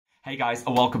Hey guys,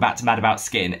 and welcome back to Mad About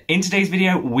Skin. In today's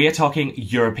video, we're talking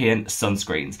European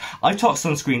sunscreens. I've talked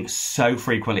sunscreen so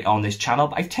frequently on this channel,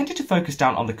 but I've tended to focus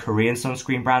down on the Korean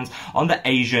sunscreen brands, on the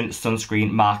Asian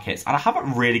sunscreen markets, and I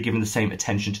haven't really given the same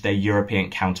attention to their European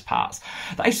counterparts.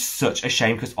 That is such a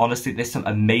shame because honestly, there's some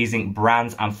amazing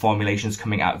brands and formulations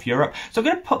coming out of Europe. So I'm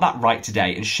going to put that right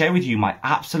today and share with you my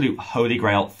absolute holy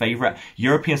grail favourite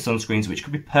European sunscreens, which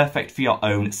could be perfect for your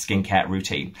own skincare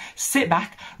routine. Sit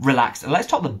back, relax, and let's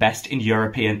talk the best in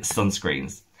European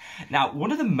sunscreens. Now,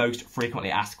 one of the most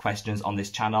frequently asked questions on this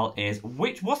channel is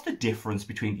what's the difference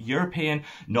between European,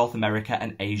 North America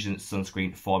and Asian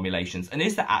sunscreen formulations? And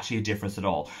is there actually a difference at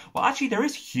all? Well, actually there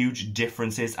is huge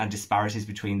differences and disparities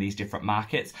between these different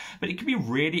markets, but it can be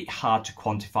really hard to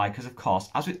quantify because of course,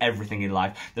 as with everything in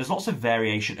life, there's lots of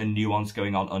variation and nuance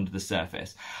going on under the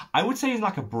surface. I would say in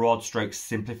like a broad stroke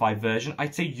simplified version,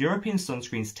 I'd say European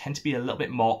sunscreens tend to be a little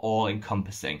bit more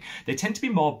all-encompassing. They tend to be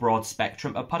more broad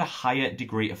spectrum and put a higher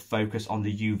degree of focus on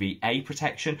the UVA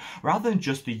protection rather than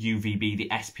just the UVB, the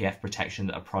SPF protection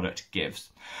that a product gives.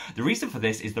 The reason for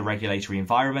this is the regulatory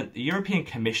environment. The European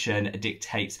Commission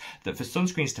dictates that for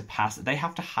sunscreens to pass, they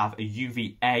have to have a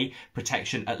UVA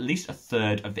protection, at least a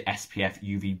third of the SPF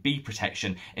UVB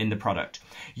protection in the product.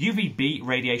 UVB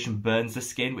radiation burns the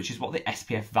skin, which is what the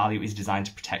SPF value is designed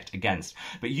to protect against.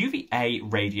 But UVA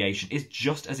radiation is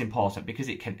just as important because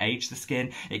it can age the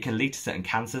skin, it can lead to certain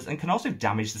cancers, and can also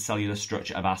damage the cellular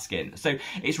structure of our skin. So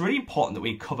it's really important that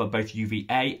we cover both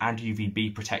UVA and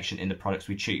UVB protection in the products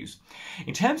we choose.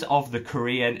 In terms of the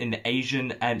Korean and the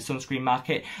Asian sunscreen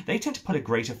market, they tend to put a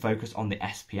greater focus on the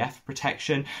SPF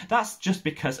protection. That's just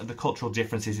because of the cultural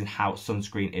differences in how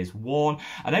sunscreen is worn.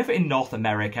 And over in North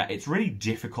America, it's really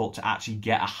difficult to actually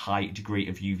get a high degree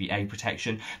of UVA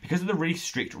protection because of the really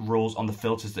strict rules on the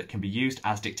filters that can be used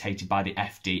as dictated by the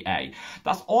FDA.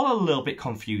 That's all a little bit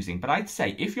confusing, but I'd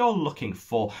say if you're looking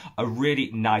for a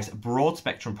really nice broad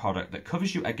spectrum product that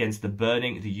covers you against the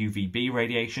burning, the UVB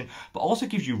radiation, but also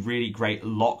gives you really great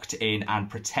locked in and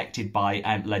protected by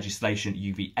legislation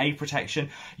UVA protection,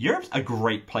 Europe's a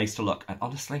great place to look. And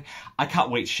honestly, I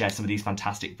can't wait to share some of these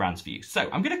fantastic brands for you. So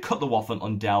I'm going to cut the waffle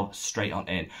and delve straight on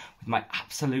in with my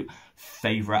absolute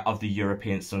favourite of the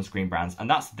European sunscreen brands, and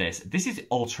that's this. This is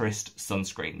Altruist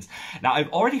Sunscreens. Now, I've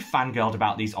already fangirled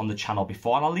about these on the channel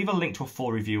before, and I'll leave a link to a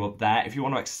full review up there if you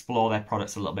want to explore their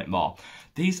products a little bit more.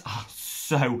 These are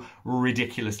so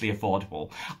ridiculously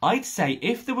affordable. I'd say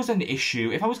if there was an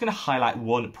issue, if I was going to highlight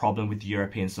one problem with the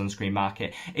European sunscreen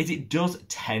market, is it does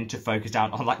tend to focus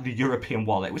down on like the European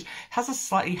wallet, which has a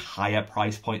slightly higher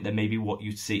price point than maybe what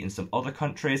you'd see in some other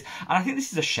countries. And I think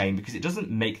this is a shame because it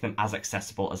doesn't make them as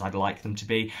accessible as I'd like them to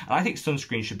be. And I think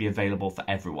sunscreen should be available for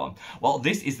everyone. Well,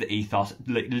 this is the ethos,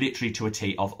 literally to a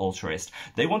T, of Altruist.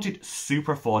 They wanted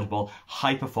super affordable,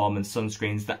 high performance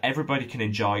sunscreens that everybody can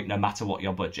enjoy no matter what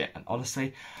your budget. And honestly,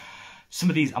 some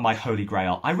of these are my holy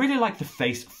grail. I really like the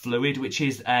face fluid, which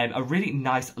is a really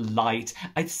nice light.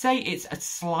 I'd say it's a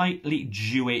slightly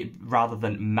dewy rather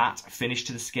than matte finish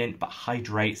to the skin, but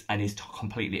hydrates and is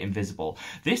completely invisible.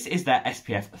 This is their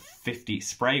SPF 50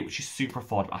 spray, which is super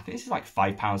affordable. I think this is like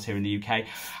 £5 here in the UK.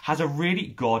 Has a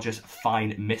really gorgeous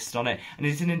fine mist on it, and it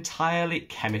is an entirely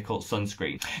chemical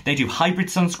sunscreen. They do hybrid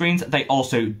sunscreens. They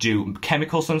also do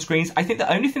chemical sunscreens. I think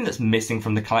the only thing that's missing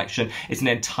from the collection is an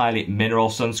entirely mineral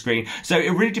sunscreen. So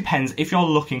it really depends. If you're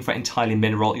looking for entirely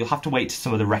mineral, you'll have to wait to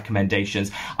some of the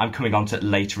recommendations I'm coming on to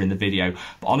later in the video.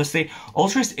 But honestly,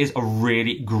 Altruist is a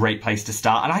really great place to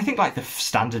start. And I think like the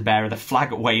standard bearer, the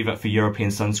flag waver for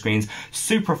European sunscreens,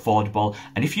 super affordable.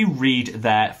 And if you read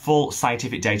their full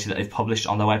scientific data that they've published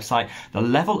on their website, the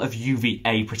level of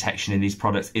UVA protection in these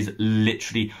products is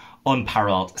literally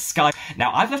unparalleled.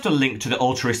 Now, I've left a link to the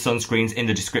Altruist sunscreens in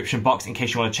the description box in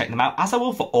case you want to check them out, as I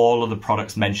will for all of the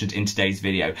products mentioned in today's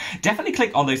video. Definitely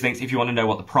click on those links if you want to know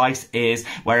what the price is,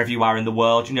 wherever you are in the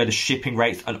world, you know, the shipping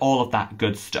rates and all of that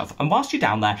good stuff. And whilst you're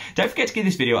down there, don't forget to give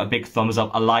this video a big thumbs up,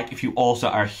 a like if you also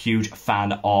are a huge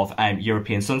fan of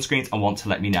European sunscreens and want to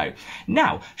let me know.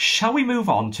 Now, shall we move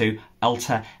on to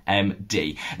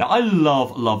EltaMD. Now, I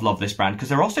love this brand because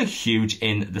they're also huge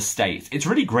in the States. It's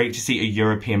really great to see a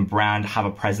European brand have a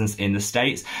presence in the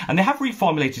States, and they have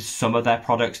reformulated some of their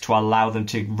products to allow them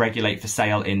to regulate for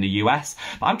sale in the US,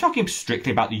 but I'm talking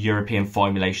strictly about the European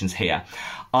formulations here.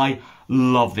 I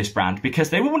love this brand because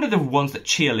they were one of the ones that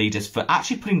cheerleaders for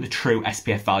actually putting the true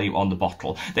SPF value on the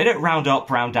bottle. They don't round up,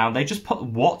 round down, they just put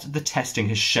what the testing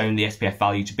has shown the SPF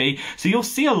value to be. So you'll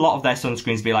see a lot of their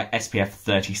sunscreens be like SPF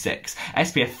 36,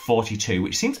 SPF 42,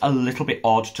 which seems a little bit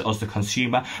odd to us, the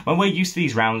consumer, when we're used to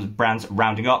these brands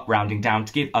rounding up, rounding down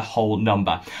to give a whole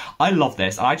number. I love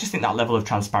this, and I just think that level of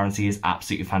transparency is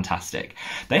absolutely fantastic.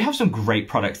 They have some great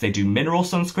products. They do mineral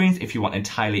sunscreens if you want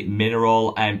entirely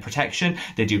mineral protection.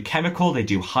 They do chemical, they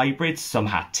do hybrids, some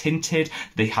have tinted,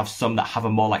 they have some that have a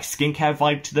more like skincare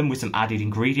vibe to them with some added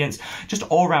ingredients. Just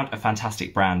all around a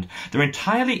fantastic brand. They're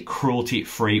entirely cruelty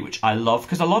free, which I love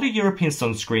because a lot of European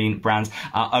sunscreen brands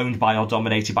are owned by or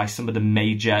dominated by some of the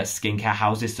major skincare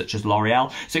houses such as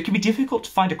L'Oreal, so it can be difficult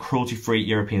to find a cruelty free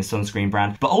European sunscreen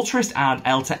brand, but Altruist and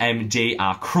EltaMD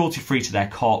are cruelty free to their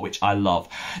core, which I love.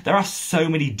 There are so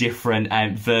many different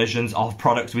versions of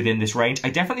products within this range. I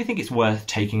definitely think it's worth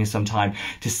taking some time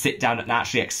to sit down and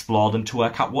actually explore them to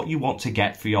work out what you want to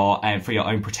get for your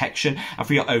own protection and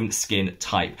for your own skin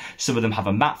type. Some of them have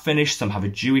a matte finish, some have a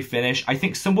dewy finish. I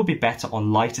think some will be better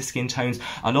on lighter skin tones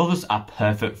and others are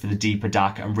perfect for the deeper,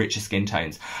 darker and richer skin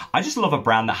tones. I just love a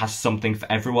brand that has something for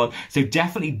everyone, so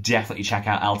definitely check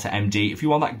out EltaMD if you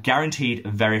want that guaranteed,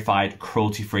 verified,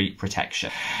 cruelty-free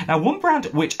protection. Now, one brand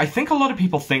which I think a lot of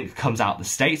people think comes out of the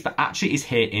States but actually is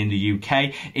here in the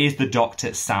UK is the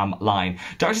Dr. Sam line.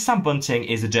 Dr. Sam Bunting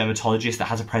is a dermatologist that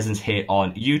has a presence here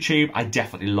on YouTube. I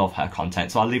definitely love her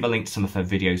content, so I'll leave a link to some of her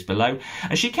videos below.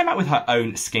 And she came out with her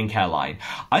own skincare line.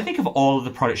 I think of all of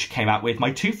the products she came out with,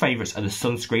 my two favourites are the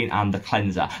sunscreen and the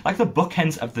cleanser. Like the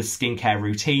bookends of the skincare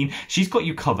routine, she's got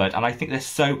you covered, and I think they're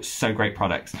so great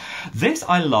products. This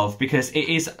I love because it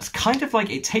is kind of like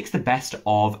it takes the best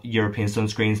of European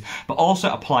sunscreens, but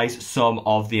also applies some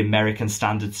of the American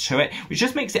standards to it, which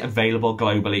just makes it available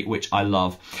globally, which I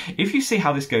love. If you see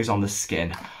how this goes on the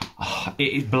skin,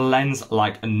 it blends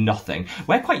like nothing.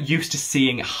 We're quite used to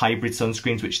seeing hybrid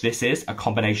sunscreens, which this is, a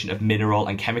combination of mineral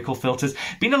and chemical filters,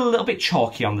 being a little bit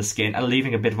chalky on the skin and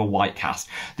leaving a bit of a white cast.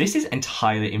 This is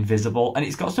entirely invisible and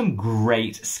it's got some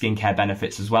great skincare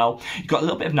benefits as well. You've got a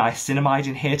little bit of niacinamide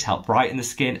in here to help brighten the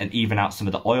skin and even out some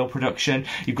of the oil production.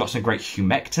 You've got some great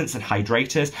humectants and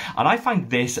hydrators, and I find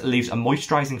this leaves a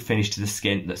moisturizing finish to the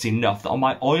skin that's enough that on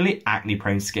my oily,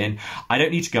 acne-prone skin, I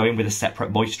don't need to go in with a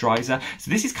separate moisturizer.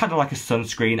 So this is kind of like a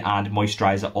sunscreen and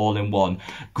moisturizer all in one.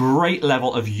 Great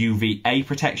level of UVA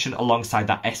protection alongside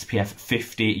that SPF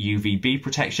 50 UVB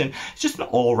protection. It's just an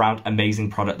all-round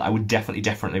amazing product that I would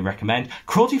definitely recommend.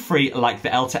 Cruelty-free like the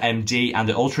EltaMD and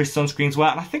the Altruist sunscreens were,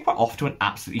 and I think we're off to an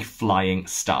absolutely flying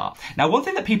start. Now, one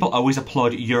thing that people always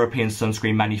applaud European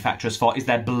sunscreen manufacturers for is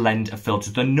their blend of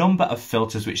filters, the number of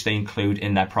filters which they include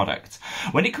in their products.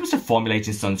 When it comes to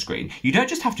formulating sunscreen, you don't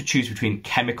just have to choose between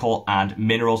chemical and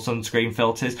mineral sunscreen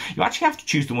filters, you actually have to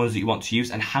choose the ones that you want to use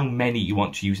and how many you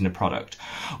want to use in a product.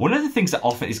 One of the things that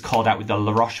often is called out with the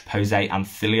Roche Posay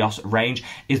Anthelios range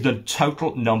is the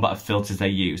total number of filters they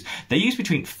use. They use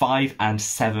between 5 and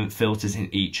 7 filters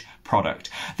in each product.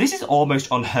 This is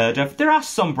almost unheard of. There are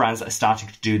some brands that are starting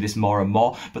to do this more and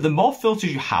more, but the more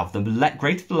filters you have, the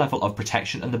greater the level of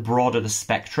protection and the broader the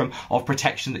spectrum of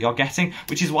protection that you're getting,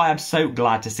 which is why I'm so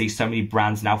glad to see so many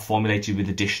brands now formulated with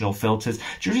additional filters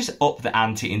to just up the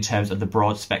ante in terms of the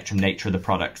broad spectrum nature of the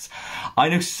products. I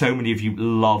know so many of you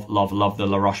love the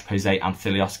La Roche-Posay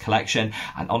Anthelios collection,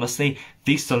 and honestly,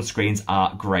 these sunscreens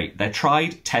are great. They're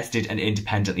tried, tested and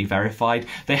independently verified.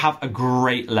 They have a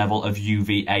great level of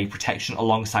UVA protection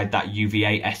alongside that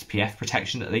UVA SPF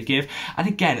protection that they give. And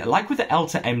again, like with the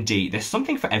EltaMD, there's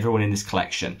something for everyone in this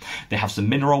collection. They have some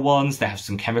mineral ones, they have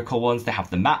some chemical ones, they have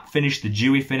the matte finish, the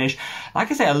dewy finish. Like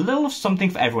I say, a little of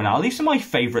something for everyone. I'll leave some of my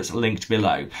favourites linked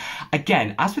below.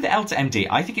 Again, as with the EltaMD,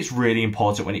 I think it's really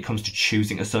important when it comes to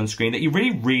choosing a sunscreen that you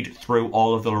really read through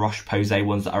all of the La Roche-Posay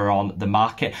ones that are on the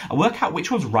market and work out which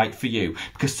one's right for you,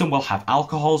 because some will have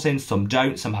alcohols in, some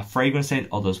don't, some have fragrance in,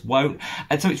 others won't.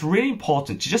 And so it's really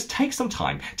important to just take some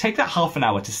time, take that half an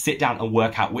hour to sit down and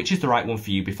work out which is the right one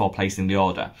for you before placing the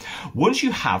order. Once you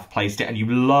have placed it and you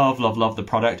love the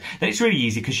product, then it's really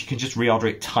easy because you can just reorder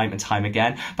it time and time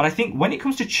again. But I think when it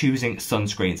comes to choosing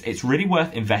sunscreens, it's really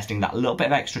worth investing that little bit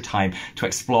of extra time to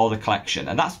explore the collection,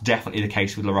 and that's definitely the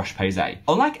case with La Roche-Posay.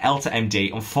 Unlike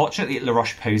EltaMD, unfortunately La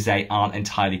Roche-Posay aren't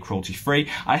entirely cruelty free.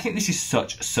 I think this is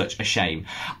such a shame.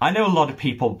 I know a lot of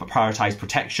people prioritize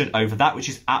protection over that, which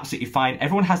is absolutely fine.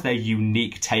 Everyone has their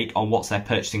unique take on what's their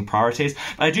purchasing priorities,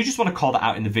 but I do just want to call that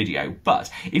out in the video. But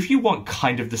if you want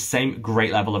kind of the same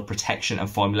great level of protection and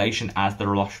formulation as the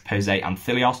Roche Posay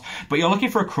Anthelios, but you're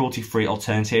looking for a cruelty-free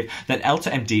alternative, then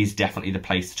EltaMD is definitely the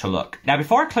place to look. Now,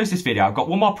 before I close this video, I've got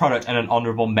one more product and an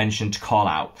honourable mention to call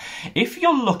out. If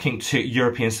you're looking to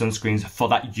European Sunscreens for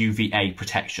that UVA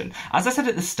protection, as I said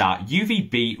at the start,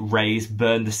 UVB rays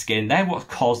burn the skin. They're what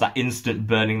cause that instant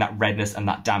burning, that redness and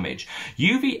that damage.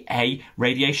 UVA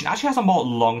radiation actually has a more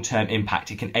long-term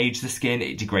impact. It can age the skin,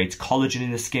 it degrades collagen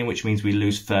in the skin, which means we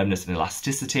lose firmness and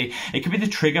elasticity. It can be the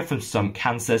trigger from some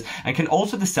cancers and can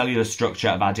alter the cellular structure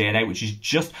of our DNA, which is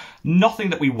just nothing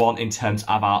that we want in terms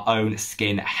of our own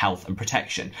skin health and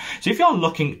protection. So if you're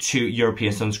looking to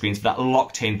European sunscreens for that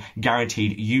locked-in,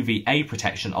 guaranteed UVA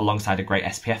protection alongside a great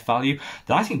SPF value,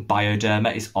 then I think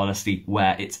Bioderma is honestly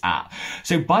where it's at.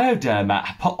 So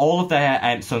Bioderma put all of their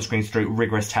sunscreens through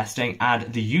rigorous testing,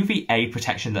 and the UVA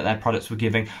protection that their products were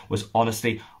giving was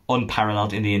honestly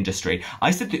unparalleled in the industry.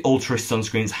 I said the Altruist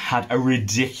Sunscreens had a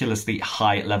ridiculously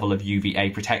high level of UVA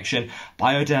protection.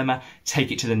 Bioderma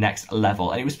take it to the next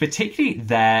level, and it was particularly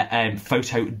their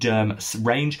Photoderm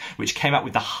range which came out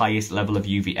with the highest level of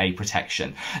UVA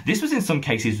protection. This was in some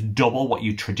cases double what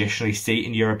you traditionally see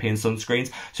in European sunscreens.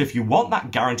 So if you want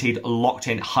that guaranteed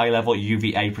locked-in high-level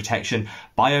UVA protection,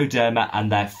 Bioderma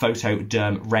and their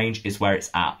Photoderm range is where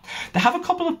it's at. They have a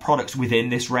couple of products within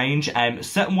this range.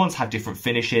 Certain ones have different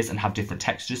finishes and have different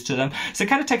textures to them, so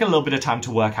kind of take a little bit of time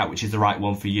to work out which is the right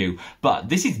one for you. But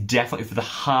this is definitely for the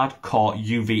hardcore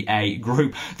UVA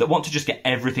group that want to just get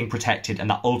everything protected and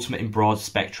that ultimate in broad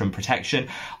spectrum protection.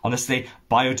 Honestly,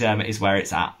 Bioderma is where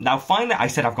it's at. Now finally, I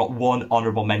said I've got one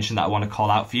honourable mention that I want to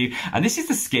call out for you, and this is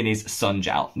the Skinnies Sun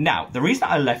Gel. Now the reason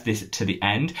I left this to the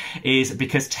end is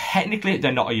because technically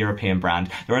they're not a European brand.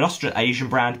 They're an Australasian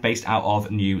brand based out of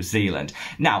New Zealand.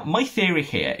 Now my theory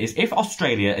here is if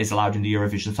Australia is allowed in the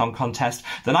Eurovision Song Contest,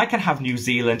 then I can have New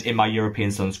Zealand in my European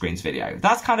Sunscreens video.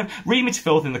 That's kind of, read me to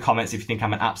filth in the comments if you think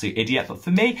I'm an absolute idiot, but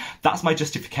for me, that's my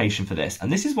justification for this,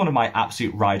 and this is one of my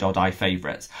absolute ride or die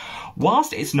favourites.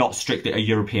 Whilst it's not strictly a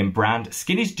European brand,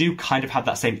 Skinnies do kind of have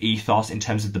that same ethos in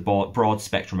terms of the broad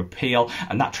spectrum appeal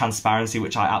and that transparency,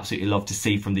 which I absolutely love to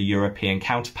see from the European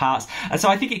counterparts, and so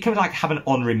I think it can like have an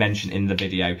honorary mention in the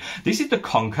video. This is the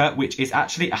Conquer, which is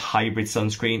actually a hybrid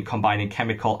sunscreen combining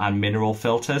chemical and mineral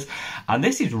filters, and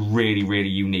this is really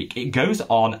unique. It goes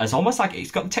on as almost like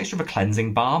it's got the texture of a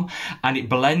cleansing balm, and it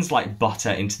blends like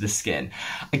butter into the skin.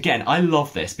 Again, I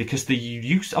love this because the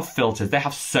use of filters, they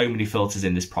have so many filters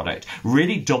in this product,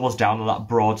 really doubles down on that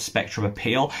broad spectrum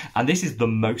appeal, and this is the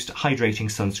most hydrating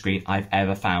sunscreen I've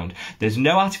ever found. There's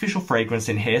no artificial fragrance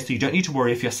in here, so you don't need to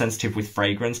worry if you're sensitive with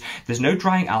fragrance. There's no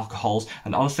drying alcohols,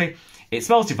 and honestly, it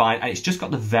smells divine, and it's just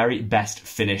got the very best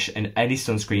finish in any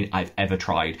sunscreen I've ever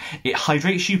tried. It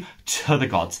hydrates you to the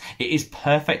gods. It is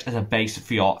perfect as a base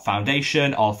for your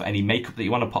foundation or for any makeup that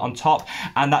you want to put on top,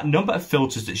 and that number of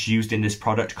filters that's used in this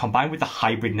product combined with the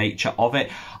hybrid nature of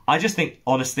it, I just think,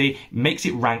 honestly, makes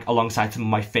it rank alongside some of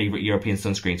my favourite European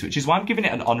sunscreens, which is why I'm giving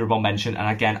it an honourable mention, and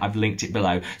again, I've linked it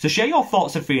below. So share your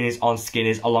thoughts and feelings on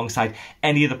Skinnies alongside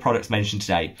any of the products mentioned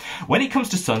today. When it comes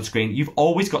to sunscreen, you've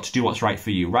always got to do what's right for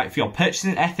you, right? For your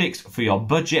purchasing ethics, for your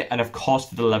budget, and of course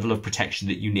for the level of protection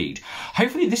that you need.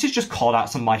 Hopefully this has just called out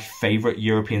some of my favourite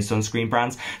European sunscreen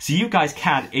brands, so you guys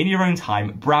can, in your own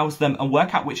time, browse them and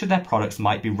work out which of their products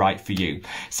might be right for you.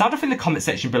 Sound off in the comment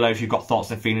section below if you've got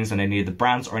thoughts and feelings on any of the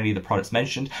brands or any of the products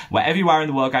mentioned. Wherever you are in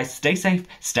the world, guys, stay safe,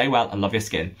 stay well, and love your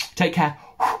skin. Take care.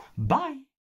 Bye.